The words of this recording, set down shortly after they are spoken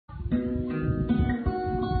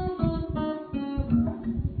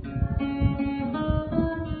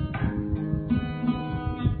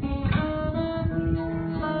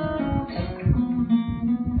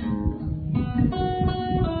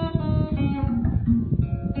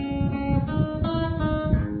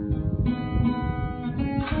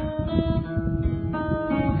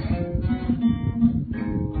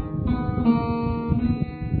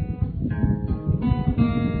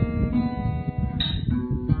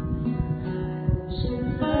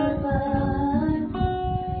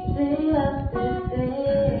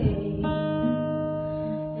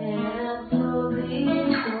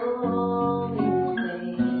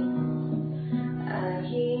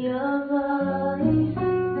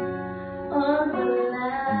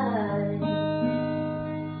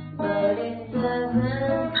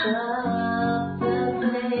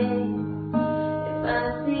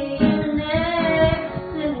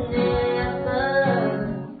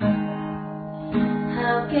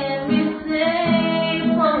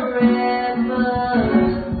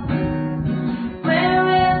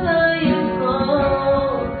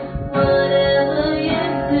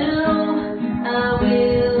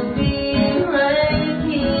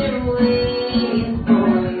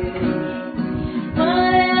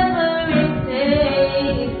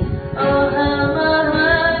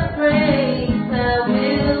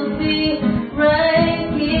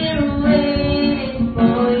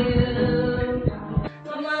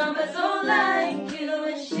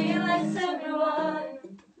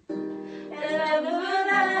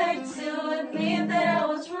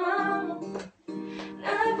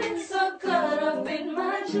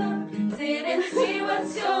didn't see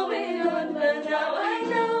what's going on, but now I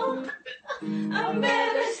know I'm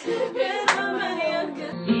better sleeping on my own.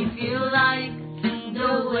 If you like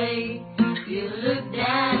the way you look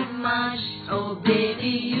that much, oh baby,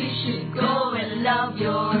 you should go and love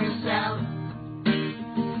yourself.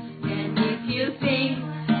 And if you think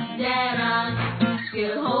that I'm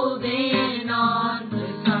still holding on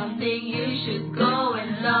to something, you should go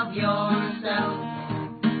and love yourself.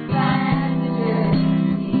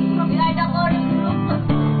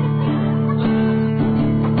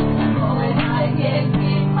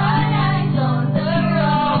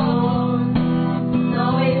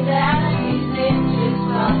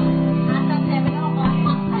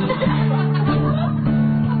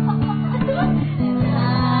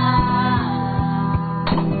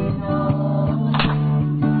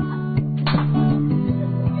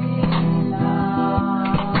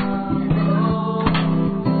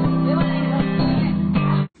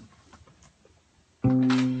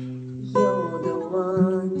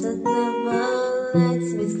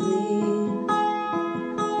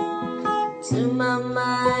 To my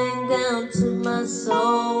mind, down to my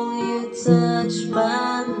soul, you touch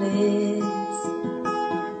my lips.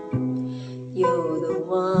 You're the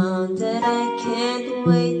one that I can't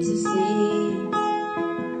wait to see.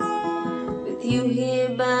 With you here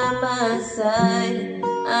by my side,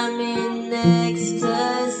 I'm in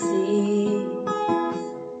ecstasy.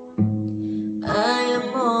 I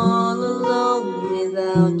am all alone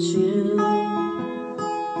without you.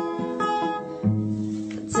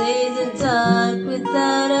 Days are dark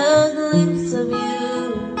without a glimpse of you.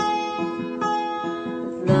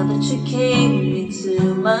 Now that you came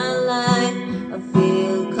into my life, I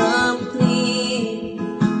feel complete.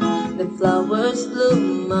 The flowers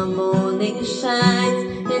bloom, my morning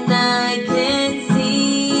shines, and I can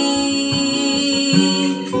see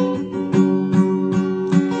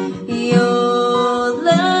your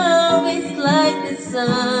love is like the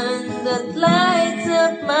sun that lights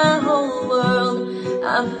up my whole world.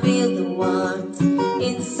 I feel the warmth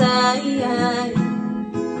inside.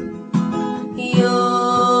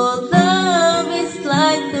 Your love is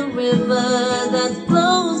like the river that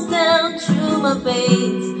flows down through my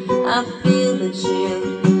veins. I feel the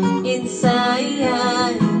chill inside.